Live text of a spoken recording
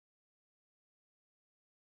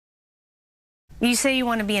You say you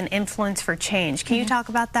want to be an influence for change. Can you talk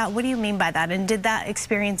about that? What do you mean by that? And did that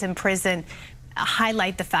experience in prison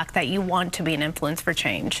highlight the fact that you want to be an influence for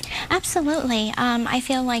change? Absolutely. I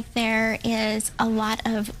feel like there is a lot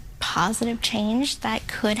of positive change that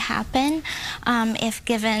could happen if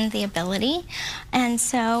given the ability. And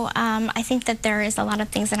so I think that there is a lot of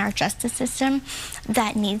things in our justice system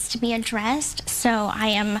that needs to be addressed. So I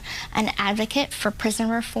am an advocate for prison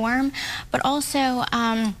reform, but also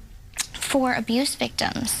for abuse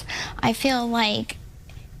victims. I feel like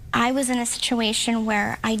I was in a situation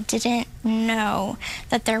where I didn't know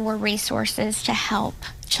that there were resources to help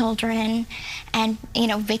children and,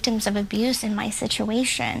 victims of abuse in my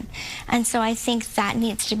situation. And so I think that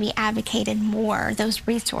needs to be advocated more, those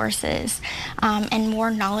resources, and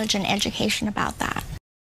more knowledge and education about that.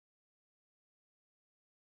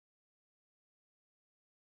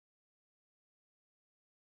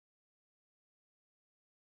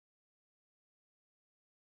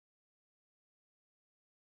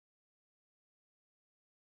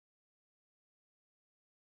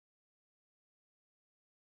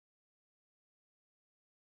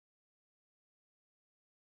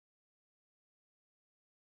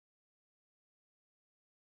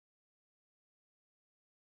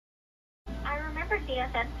 I remember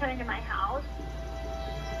DSS coming to my house.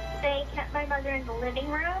 They kept my mother in the living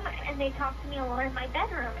room, and they talked to me alone in my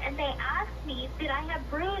bedroom. And they asked me, did I have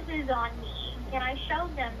bruises on me? And I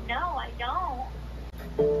showed them, no, I don't.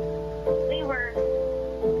 We were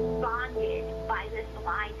bonded by this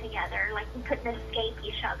lie together, like we couldn't escape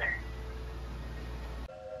each other.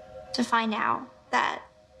 To find out that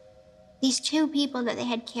these two people that they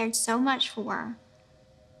had cared so much for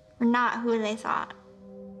were not who they thought.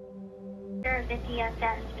 After the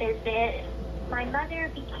DSS visit, my mother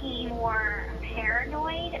became more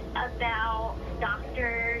paranoid about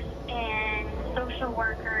doctors and social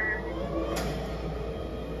workers.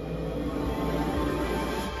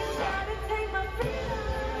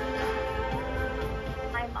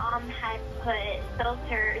 My mom had put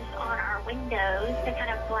filters on our windows to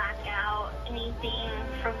kind of black out anything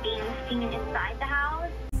from being seen inside the house.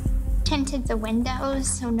 Tinted the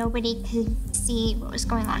windows so nobody could see what was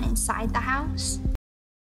going on inside the house.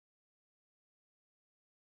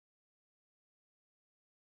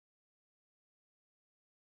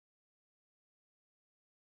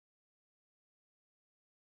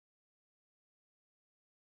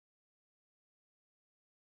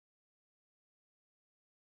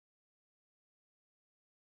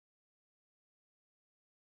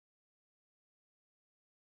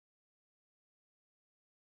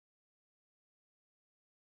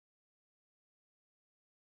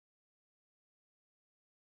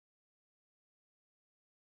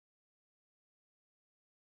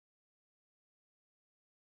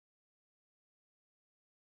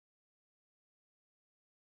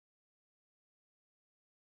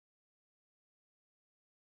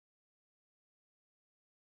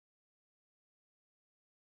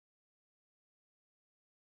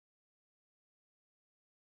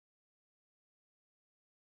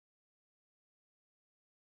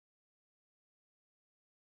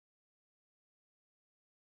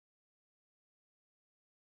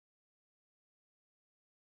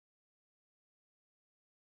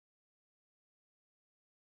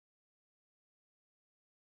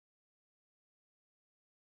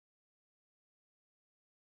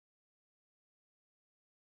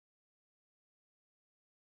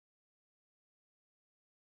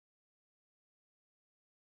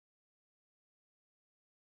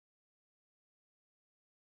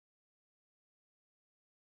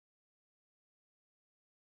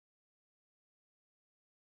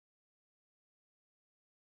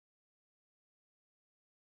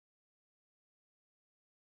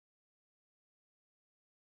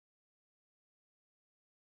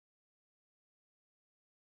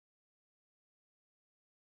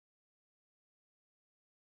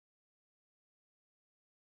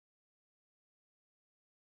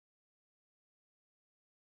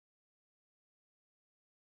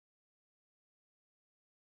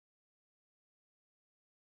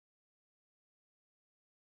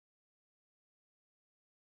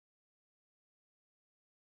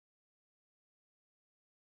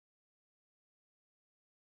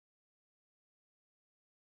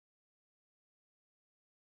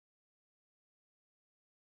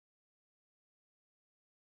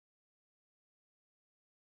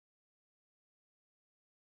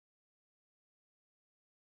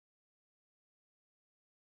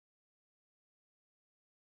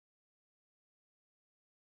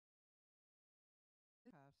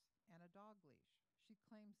 And a dog leash. She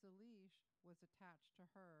claims the leash was attached to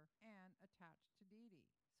her and attached to Dee Dee.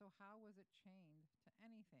 So how was it chained to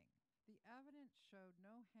anything? The evidence showed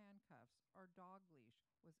no handcuffs or dog leash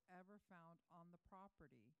was ever found on the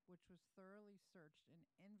property, which was thoroughly searched and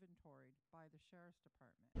inventoried by the sheriff's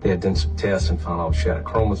department. They had done some tests and found out she had a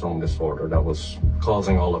chromosome disorder that was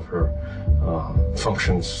causing all of her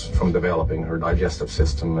functions from developing, her digestive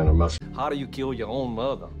system and her muscle. How do you kill your own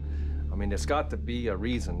mother? I mean, there's got to be a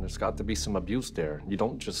reason. There's got to be some abuse there. You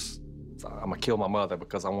don't just, I'm gonna kill my mother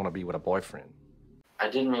because I want to be with a boyfriend. I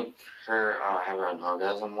did make her have an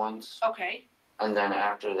orgasm once. Okay. And then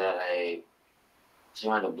after that, she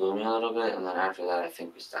wanted to blow me a little bit, and then after that, I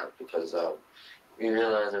think we stopped because we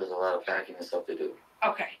realized there was a lot of packing and stuff to do.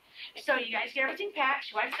 Okay. So you guys get everything packed,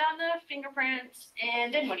 she wipes down the fingerprints,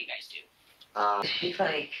 and then what do you guys do? She's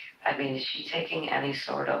like, I mean, is she taking any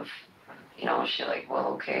sort of, you know, is she like, well,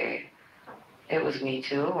 okay, it was me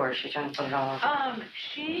too, or is she trying to put it all over?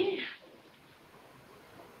 She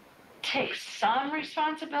takes some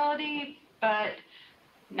responsibility, but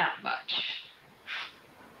not much.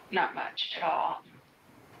 Not much at all.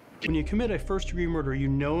 When you commit a first-degree murder, you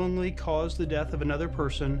knowingly cause the death of another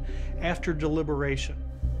person after deliberation.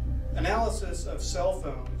 Analysis of cell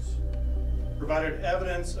phones provided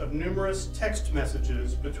evidence of numerous text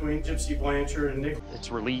messages between Gypsy Blanchard and Nick. It's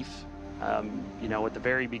relief. You know, at the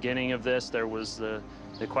very beginning of this, there was the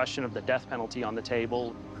question of the death penalty on the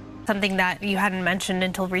table. Something that you hadn't mentioned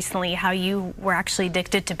until recently, how you were actually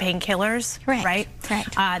addicted to painkillers, right?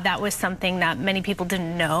 That was something that many people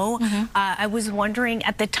didn't know. I was wondering,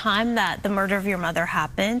 at the time that the murder of your mother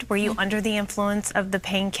happened, were you under the influence of the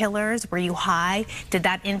painkillers? Were you high? Did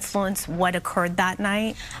that influence what occurred that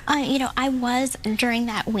night? You know, I was, during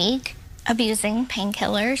that week, abusing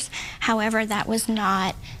painkillers. However, that was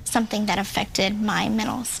not something that affected my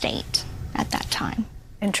mental state at that time.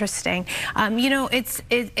 Interesting. You know,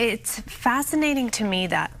 it's fascinating to me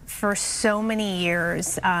that for so many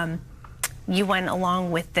years you went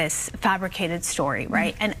along with this fabricated story,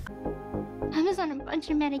 right? And I was on a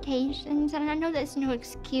bunch of medications, and I know that's no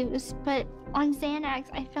excuse, but on Xanax,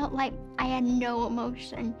 I felt like I had no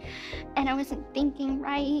emotion, and I wasn't thinking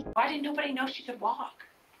right. Why didn't nobody know she could walk?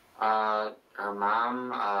 Her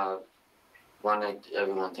mom wanted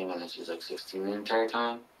everyone thinking that she was like 16 the entire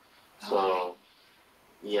time. So,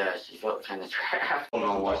 yeah, she felt kind of trapped. I don't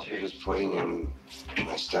know what she was putting in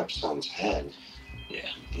my stepson's head. Yeah.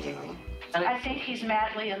 You know? I think he's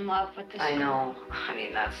madly in love with this. I know. I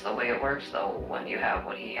mean, that's the way it works, though. When you have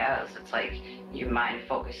what he has, it's like your mind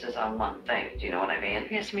focuses on one thing. Do you know what I mean?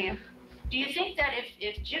 Yes, ma'am. Do you think that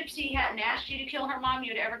if Gypsy hadn't asked you to kill her mom,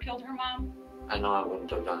 you'd ever killed her mom? I know I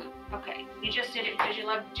wouldn't have done it. Okay. You just did it because you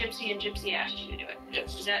loved Gypsy and Gypsy asked you to do it.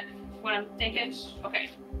 Yes. Is that what I'm thinking?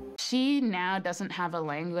 Okay. She now doesn't have a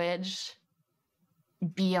language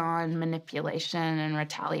beyond manipulation and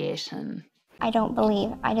retaliation. I don't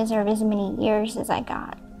believe I deserve as many years as I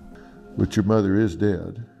got. But your mother is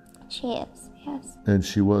dead. She is, yes. And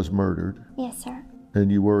she was murdered. Yes, sir.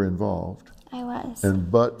 And you were involved. I was.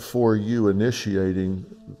 And but for you initiating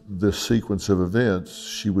this sequence of events,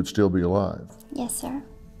 she would still be alive. Yes, sir.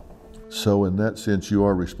 So in that sense, you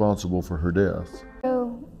are responsible for her death.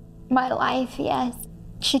 Through my life, yes.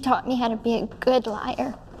 She taught me how to be a good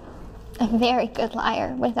liar. A very good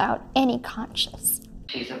liar without any conscience.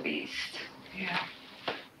 She's a beast. Yeah.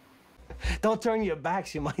 Don't turn your back,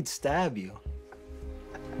 she might stab you.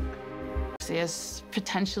 She is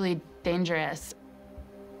potentially dangerous.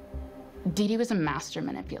 Dee Dee was a master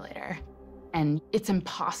manipulator, and it's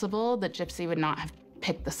impossible that Gypsy would not have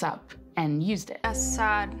picked this up and used it. As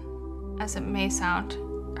sad as it may sound,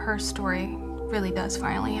 her story really does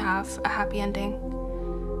finally have a happy ending,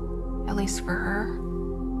 at least for her.